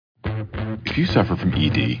If you suffer from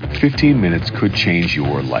ED, 15 minutes could change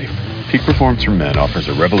your life. Peak Performance for Men offers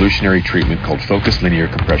a revolutionary treatment called Focused Linear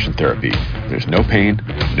Compression Therapy. There's no pain,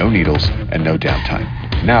 no needles, and no downtime.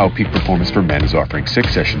 Now, Peak Performance for Men is offering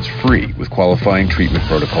 6 sessions free with qualifying treatment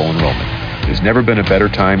protocol enrollment. There's never been a better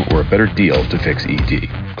time or a better deal to fix ED.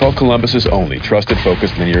 Call Columbus's only trusted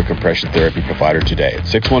Focused Linear Compression Therapy provider today at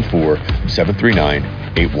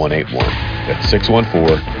 614-739-8181. That's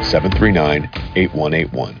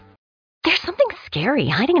 614-739-8181. There's something scary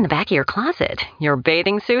hiding in the back of your closet. Your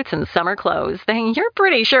bathing suits and summer clothes that you're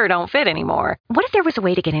pretty sure don't fit anymore. What if there was a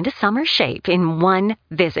way to get into summer shape in one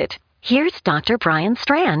visit? Here's Dr. Brian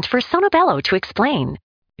Strand for Sonobello to explain.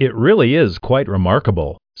 It really is quite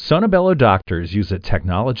remarkable. Sonobello doctors use a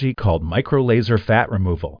technology called microlaser fat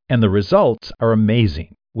removal, and the results are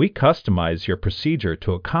amazing. We customize your procedure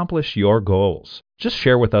to accomplish your goals. Just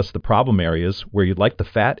share with us the problem areas where you'd like the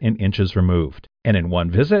fat in inches removed. And in one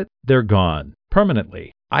visit, they're gone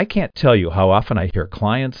permanently. I can't tell you how often I hear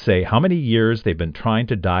clients say how many years they've been trying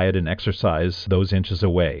to diet and exercise those inches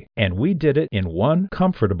away. And we did it in one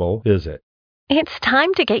comfortable visit. It's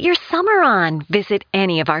time to get your summer on. Visit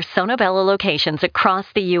any of our Sonobello locations across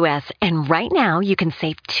the U.S. and right now you can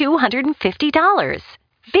save $250.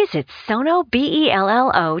 Visit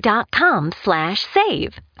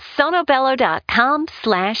sonobello.com/save.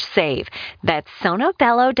 sonobello.com/save. That's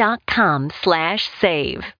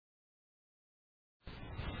sonobello.com/save.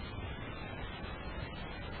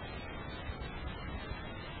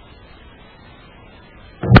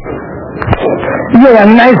 You're a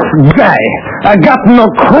nice guy. I got no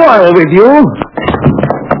quarrel with you.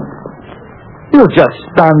 You're just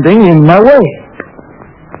standing in my way.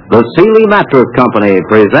 The Sealy Mattress Company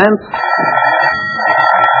presents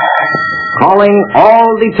Calling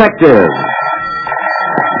All Detectives.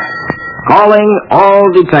 Calling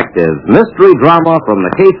All Detectives, mystery drama from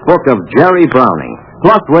the case book of Jerry Browning,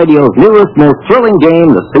 plus radio's newest, most thrilling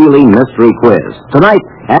game, the Sealy Mystery Quiz. Tonight,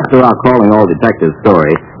 after our Calling All Detectives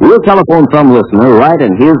story, we'll telephone some listener right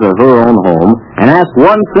in his or her own home and ask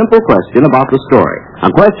one simple question about the story. A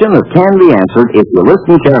question that can be answered if you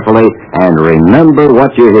listen carefully and remember what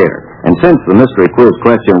you hear. And since the mystery quiz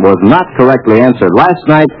question was not correctly answered last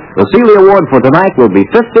night, the Sealy Award for tonight will be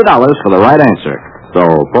 $50 for the right answer. So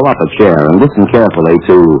pull up a chair and listen carefully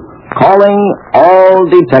to Calling All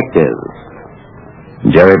Detectives.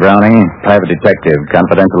 Jerry Browning, private detective,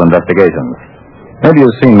 confidential investigations. Maybe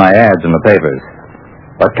you've seen my ads in the papers.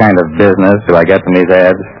 What kind of business do I get from these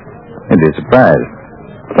ads? You'd be surprised.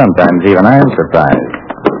 Sometimes even I'm surprised.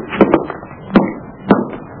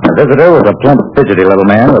 The visitor was a plump, fidgety little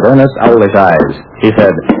man with earnest, owlish eyes. He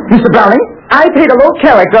said, Mr. Browning, I paid a low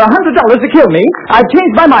character $100 to kill me. I've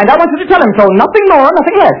changed my mind. I want you to tell him so. Nothing more,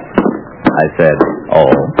 nothing less. I said,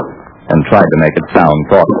 oh, and tried to make it sound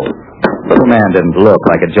thoughtful. The little man didn't look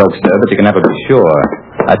like a jokester, but you can never be sure.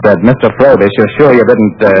 I said, Mr. Frobish, you're sure you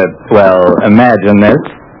didn't, imagine this?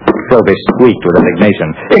 Frobish squeaked with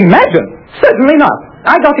indignation. Imagine? Certainly not.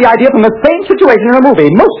 I got the idea from the same situation in a movie.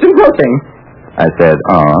 Most engrossing. I said,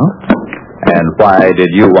 and why did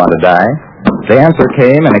you want to die? The answer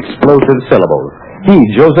came in explosive syllables. He,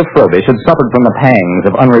 Joseph Frobish, had suffered from the pangs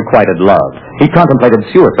of unrequited love. He contemplated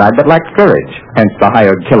suicide but lacked courage. Hence the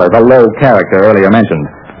hired killer, the low character earlier mentioned.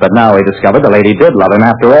 But now he discovered the lady did love him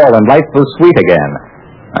after all, and life was sweet again.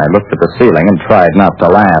 I looked at the ceiling and tried not to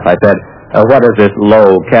laugh. I said, what is this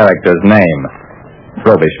low character's name?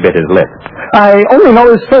 Frobish bit his lips. I only know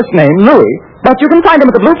his first name, Louis. But you can find him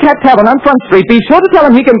at the Blue Cat Tavern on Front Street. Be sure to tell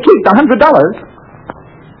him he can keep the $100.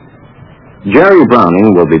 Jerry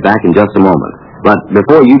Browning will be back in just a moment. But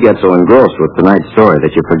before you get so engrossed with tonight's story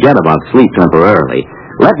that you forget about sleep temporarily,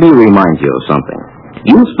 let me remind you of something.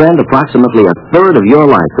 You spend approximately a third of your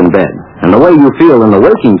life in bed, and the way you feel in the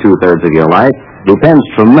waking two-thirds of your life depends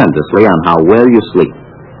tremendously on how well you sleep.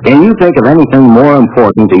 Can you think of anything more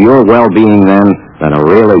important to your well-being, then, than a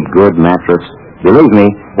really good mattress? Believe me,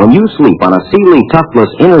 when you sleep on a Sealy Toughless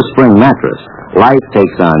inner spring mattress, life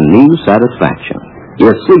takes on new satisfaction. You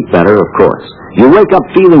sleep better, of course. You wake up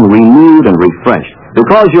feeling renewed and refreshed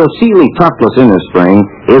because your Sealy Toughless inner spring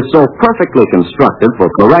is so perfectly constructed for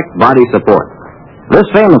correct body support. This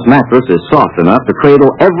famous mattress is soft enough to cradle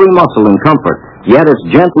every muscle in comfort, yet it's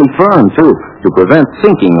gently firm, too, to prevent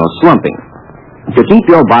sinking or slumping. To keep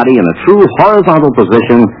your body in a true horizontal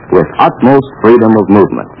position with utmost freedom of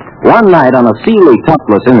movement. One night on a Sealy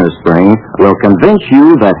Toughless inner spring will convince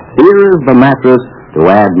you that here's the mattress to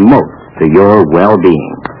add most to your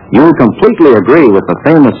well-being. You'll completely agree with the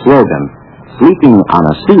famous slogan, sleeping on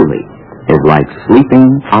a Sealy is like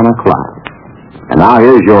sleeping on a cloud. And now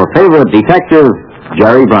here's your favorite detective,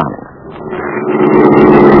 Jerry Browning.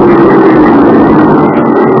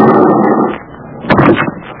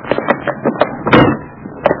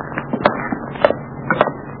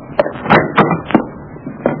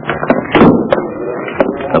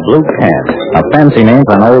 Blue Cat, a fancy name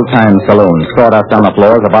for an old-time saloon. Sawdust on the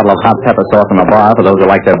floors, a bottle of hot pepper sauce in the bar for those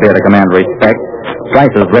who like their beer to command respect,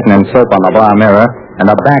 prices written in soap on the bar mirror,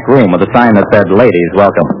 and a back room with a sign that said, "Ladies,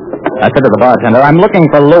 welcome." I said to the bartender, "I'm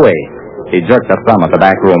looking for Louis." He jerked a thumb at the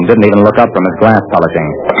back room, didn't even look up from his glass polishing.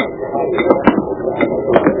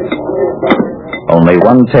 Only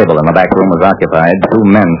one table in the back room was occupied. 2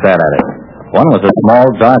 men sat at it. One was a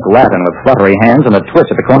small, dark Latin with fluttery hands and a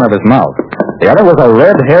twitch at the corner of his mouth. The other was a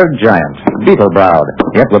red-haired giant, beetle-browed,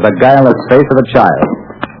 yet with the guileless face of a child.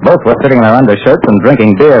 Both were sitting in their undershirts and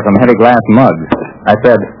drinking beer from heavy glass mugs. I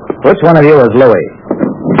said, "Which one of you is Louis?"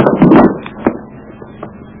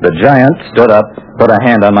 The giant stood up, put a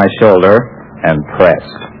hand on my shoulder, and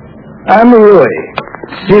pressed. "I'm Louis.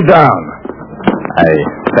 Sit down." I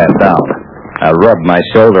sat down. I rubbed my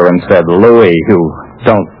shoulder and said, "Louis, you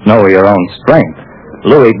don't know your own strength."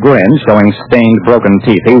 Louis grinned, showing stained, broken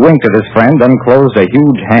teeth. He winked at his friend, then closed a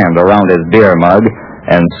huge hand around his beer mug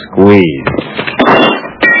and squeezed.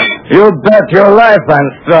 "You bet your life I'm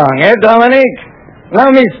strong, eh, Dominic? Now,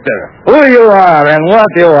 mister, who you are and what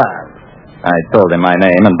you are?" I told him my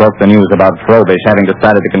name and broke the news about Frobish having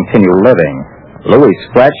decided to continue living. Louis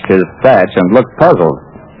scratched his thatch and looked puzzled.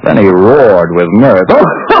 Then he roared with mirth.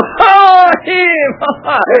 "Oh, him!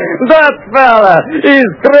 That fella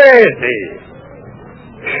is crazy!"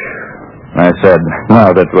 I said,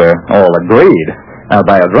 "Now that we're all agreed, I'll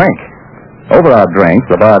buy a drink." Over our drinks,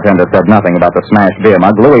 the bartender said nothing about the smashed beer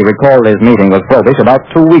mug. Louis recalled his meeting with Frobish about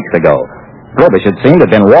 2 weeks ago. Frobish, it seemed,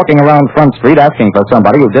 had been walking around Front Street asking for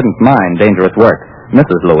somebody who didn't mind dangerous work.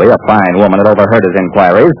 Mrs. Louis, a fine woman, had overheard his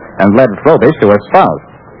inquiries and led Frobish to her spouse.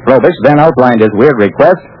 Frobish then outlined his weird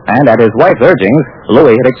request, and at his wife's urgings,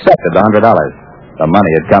 Louis had accepted the $100. The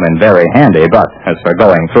money had come in very handy, but as for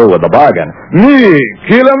going through with the bargain, "Me,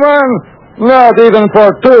 kill a man? Not even for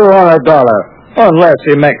 $200, unless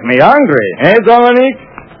he make me hungry, eh, Dominic?"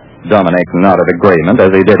 Dominic nodded agreement, as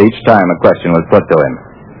he did each time a question was put to him.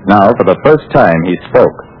 Now, for the first time, he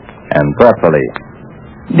spoke, and thoughtfully.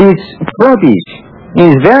 "This Frobish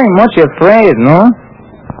is very much afraid, no?"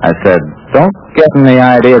 I said, "Don't get any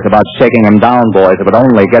ideas about shaking him down, boys. It would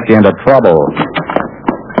only get you into trouble."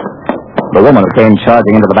 The woman who came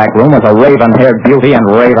charging into the back room was a raven-haired beauty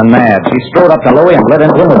and raven-mad. She strode up to Louis and lit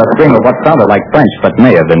into him with a stream of what sounded like French, but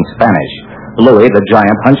may have been Spanish. Louis, the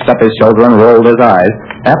giant, hunched up his shoulder and rolled his eyes.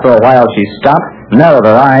 After a while, she stopped, narrowed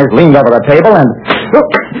her eyes, leaned over the table, and...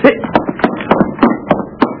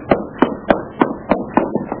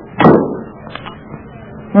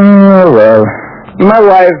 Oh, well, my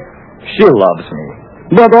wife, she loves me,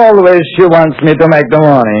 but always she wants me to make the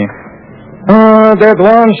money. That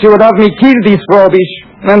one, she would have me kill this Frobish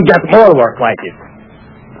and get more work like it.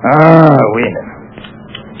 Women.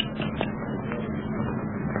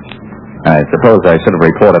 I suppose I should have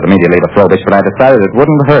reported immediately to Frobish, but I decided it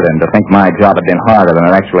wouldn't hurt him to think my job had been harder than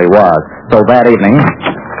it actually was. So that evening,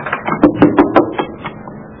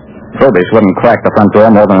 Frobish wouldn't crack the front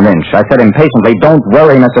door more than an inch. I said impatiently, "Don't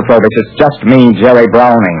worry, Mr. Frobish, it's just me, Jerry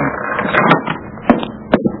Browning."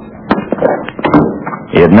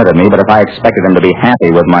 He admitted me, but if I expected him to be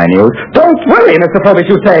happy with my news, "Don't worry, Mr.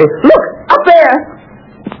 Frobish, you say. Look, up there."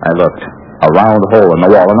 I looked. A round hole in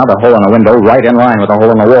the wall, another hole in the window, right in line with the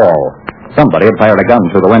hole in the wall. Somebody had fired a gun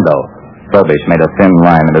through the window. Frobish made a thin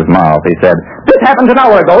line in his mouth. He said, "This happened an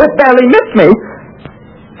hour ago. It barely missed me."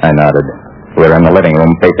 I nodded. We were in the living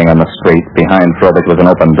room facing on the street. Behind Frobish was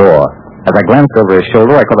an open door. As I glanced over his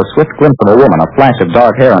shoulder, I caught a swift glimpse of a woman, a flash of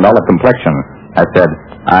dark hair and olive complexion. I said,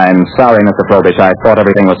 "I'm sorry, Mr. Frobish. I thought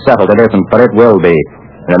everything was settled. It isn't, but it will be.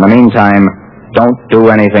 And in the meantime, don't do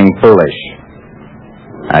anything foolish."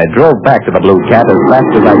 I drove back to the Blue Cat as fast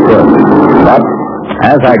as I could. But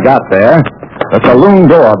as I got there, the saloon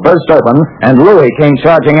door burst open, and Louis came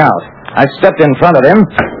charging out. I stepped in front of him.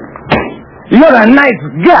 "You're a nice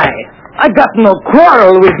guy. I got no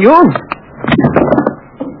quarrel with you.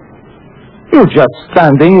 You're just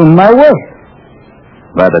standing in my way."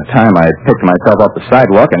 By the time I picked myself off the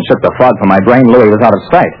sidewalk and shook the fog from my brain, Louis was out of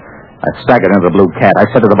sight. I staggered into the Blue Cat. I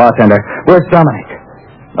said to the bartender, "Where's Dominic?"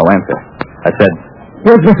 No answer. I said,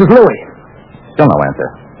 "Where's Mrs. Louis?" Still no answer.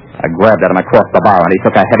 I grabbed at him across the bar, and he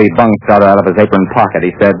took a heavy bung starter out of his apron pocket.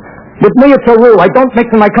 He said, "With me it's a rule. I don't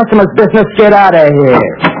mix in my customers' business. Get out of here."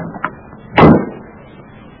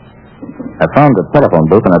 I found a telephone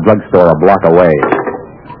booth in a drugstore a block away.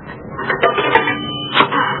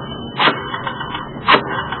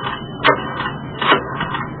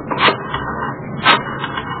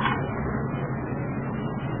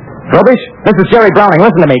 "Frobish, this is Jerry Browning.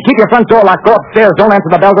 Listen to me. Keep your front door locked. Go upstairs. Don't answer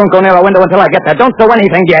the bell. Don't go near a window until I get there. Don't do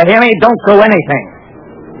anything. Do you hear me? Don't do anything."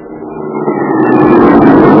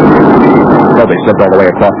 Frobish lived all the way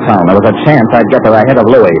across town. There was a chance I'd get there ahead of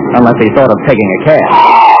Louis, unless he thought of taking a cab.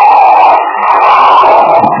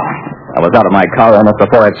 I was out of my car almost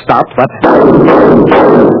before it stopped, but...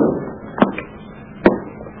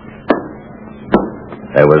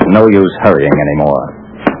 There was no use hurrying anymore.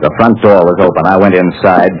 The front door was open. I went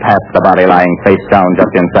inside, past the body lying face down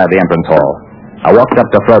just inside the entrance hall. I walked up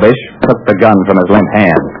to Frobish, took the gun from his limp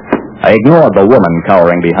hand. I ignored the woman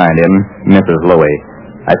cowering behind him, Mrs. Louis.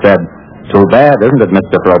 I said, "Too bad, isn't it,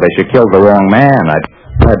 Mr. Frobish? You killed the wrong man. I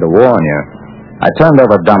tried to warn you." I turned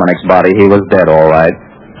over Dominic's body. He was dead, all right.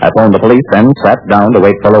 I phoned the police, then sat down to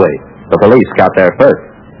wait for Louis. The police got there first.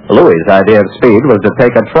 Louis's idea of speed was to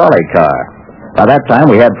take a trolley car. By that time,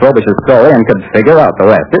 we had Frobish's story and could figure out the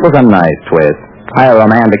rest. It was a nice twist. Hire a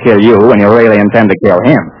man to kill you when you really intend to kill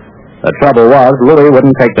him. The trouble was, Louis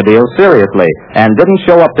wouldn't take the deal seriously and didn't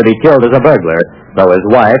show up to be killed as a burglar, though his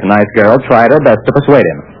wife, nice girl, tried her best to persuade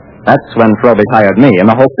him. That's when Frobish hired me in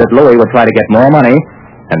the hope that Louis would try to get more money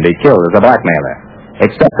and be killed as a blackmailer.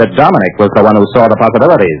 Except that Dominic was the one who saw the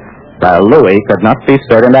possibilities, while Louis could not be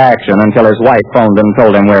stirred into action until his wife phoned and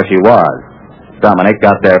told him where she was. Dominic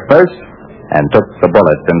got there first and took the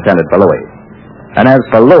bullets intended for Louis. And as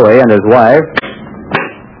for Louis and his wife...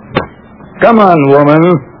 Come on, woman.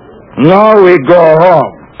 Now we go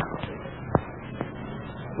home.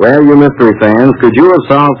 Well, you mystery fans, could you have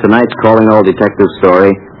solved tonight's Calling All Detectives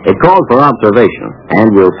story? It called for observation,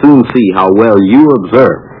 and we'll soon see how well you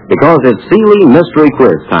observe, because it's Seeley Mystery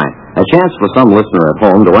Quiz time, a chance for some listener at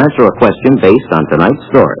home to answer a question based on tonight's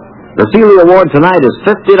story. The Seeley Award tonight is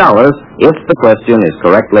 $50 if the question is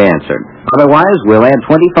correctly answered. Otherwise, we'll add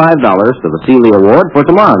 $25 to the Seeley Award for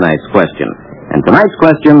tomorrow night's question. And tonight's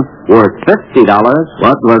question, worth $50,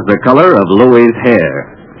 what was the color of Louis's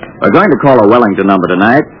hair? We're going to call a Wellington number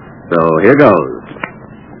tonight, so here goes.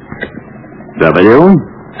 W,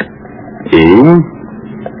 E,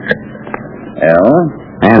 L,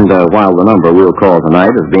 and while the number we'll call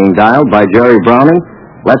tonight is being dialed by Jerry Browning,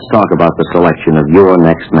 let's talk about the selection of your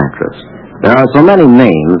next mattress. There are so many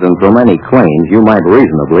names and so many claims you might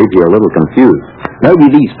reasonably be a little confused. Maybe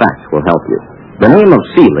these facts will help you. The name of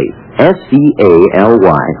Seeley,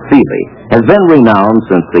 S-E-A-L-Y, Seeley, has been renowned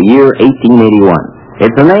since the year 1881.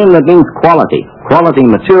 It's a name that means quality, quality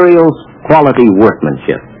materials, quality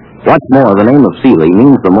workmanship. What's more, the name of Seeley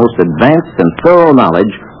means the most advanced and thorough knowledge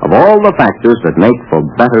of all the factors that make for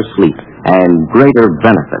better sleep and greater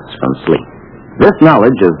benefits from sleep. This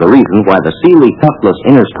knowledge is the reason why the Seeley Toughless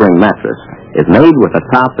Inner Spring mattress is made with a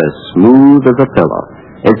top as smooth as a pillow.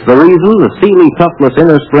 It's the reason the Seeley Toughless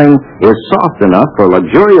Inner Spring is soft enough for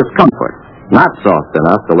luxurious comfort, not soft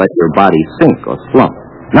enough to let your body sink or slump,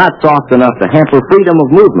 not soft enough to hamper freedom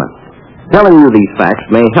of movement. Telling you these facts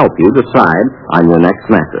may help you decide on your next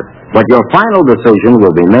mattress, but your final decision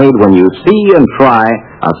will be made when you see and try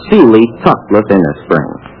a Seeley Toughless Inner Spring.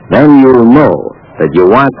 Then you'll know that you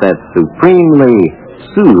want that supremely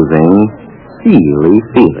soothing Seeley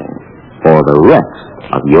feeling for the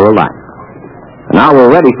rest of your life. Now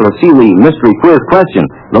we're ready for a Seeley Mystery Quiz question.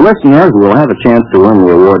 The listener who will have a chance to win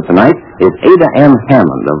the award tonight is Ada M.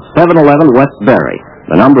 Hammond of 711 West Berry.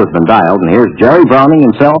 The number has been dialed, and here's Jerry Browning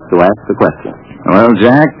himself to ask the question. Well,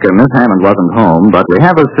 Jack, Miss Hammond wasn't home, but we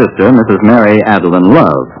have a sister, Mrs. Mary Adeline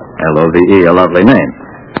Love. L-O-V-E, a lovely name.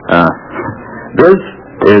 This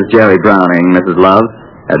is Jerry Browning, Mrs. Love.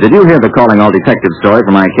 Did you hear the Calling All Detectives story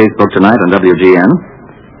from my casebook tonight on WGN?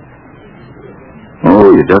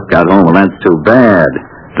 Oh, you just got home. Well, that's too bad.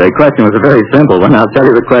 The question was a very simple one. I'll tell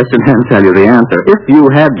you the question and tell you the answer. If you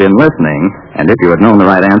had been listening, and if you had known the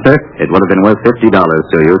right answer, it would have been worth $50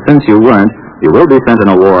 to you. Since you weren't, you will be sent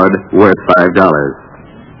an award worth $5.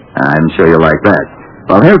 I'm sure you'll like that.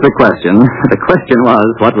 Well, here's the question. The question was,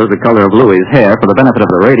 what was the color of Louis's hair? For the benefit of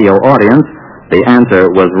the radio audience, the answer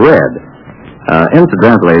was red.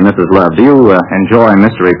 Incidentally, Mrs. Love, do you enjoy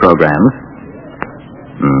mystery programs?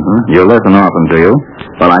 You listen often, do you?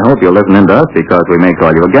 Well, I hope you'll listen in to us, because we may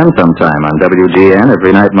call you again sometime on WGN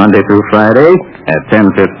every night, Monday through Friday at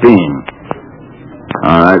 10:15.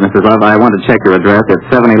 All right, Mrs. Love, I want to check your address at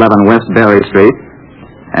 711 West Berry Street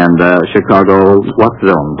and Chicago, what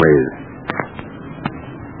zone, please?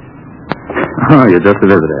 Oh, you're just a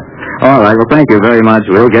visitor. All right, well, thank you very much.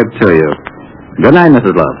 We'll get to you. Good night,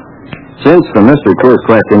 Mrs. Love. Since the mystery quiz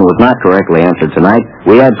question was not correctly answered tonight,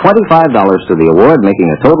 we add $25 to the award, making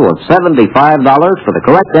a total of $75 for the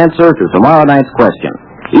correct answer to tomorrow night's question.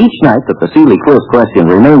 Each night that the Seeley quiz question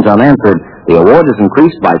remains unanswered, the award is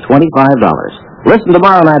increased by $25. Listen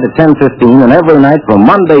tomorrow night at 10:15 and every night from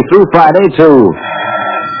Monday through Friday to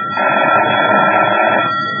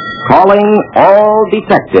Calling all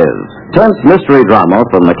detectives. Tense mystery drama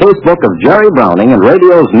from the casebook of Jerry Browning and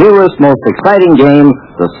radio's newest, most exciting game,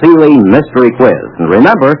 the Seeley Mystery Quiz. And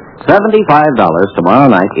remember, $75 tomorrow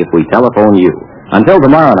night if we telephone you. Until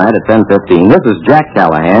tomorrow night at 10:15, this is Jack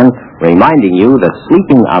Callahan reminding you that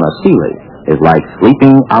sleeping on a Seeley is like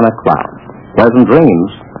sleeping on a cloud. Pleasant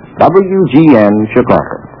dreams. WGN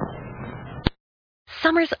Chicago.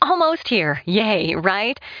 Summer's almost here. Yay,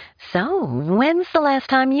 right? So, when's the last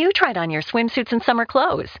time you tried on your swimsuits and summer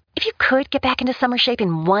clothes? If you could get back into summer shape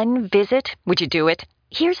in one visit, would you do it?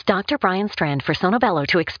 Here's Dr. Brian Strand for Sonobello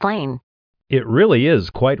to explain. It really is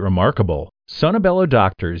quite remarkable. Sonobello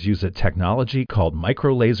doctors use a technology called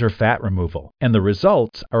micro-laser fat removal, and the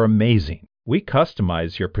results are amazing. We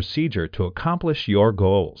customize your procedure to accomplish your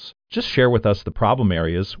goals. Just share with us the problem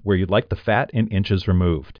areas where you'd like the fat in inches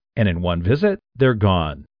removed. And in one visit, they're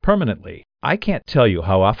gone, permanently. I can't tell you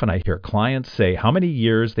how often I hear clients say how many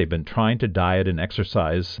years they've been trying to diet and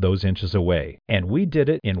exercise those inches away. And we did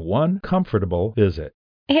it in one comfortable visit.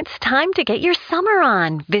 It's time to get your summer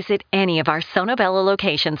on. Visit any of our Sonobello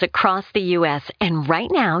locations across the U.S. and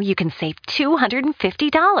right now you can save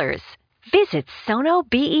 $250. Visit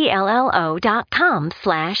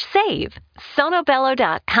sonobello.com/save.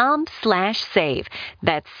 sonobello.com/save.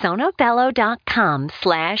 That's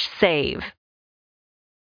sonobello.com/save.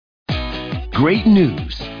 Great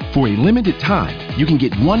news! For a limited time, you can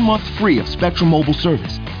get 1 month free of Spectrum Mobile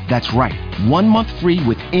service. That's right, 1 month free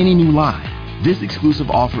with any new line. This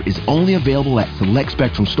exclusive offer is only available at select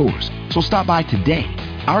Spectrum stores, so stop by today.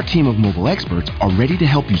 Our team of mobile experts are ready to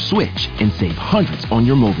help you switch and save hundreds on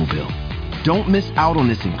your mobile bill. Don't miss out on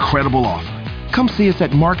this incredible offer. Come see us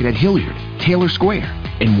at Market at Hilliard, Taylor Square,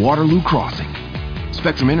 and Waterloo Crossing.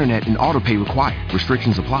 Spectrum Internet and autopay required.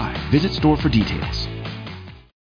 Restrictions apply. Visit store for details.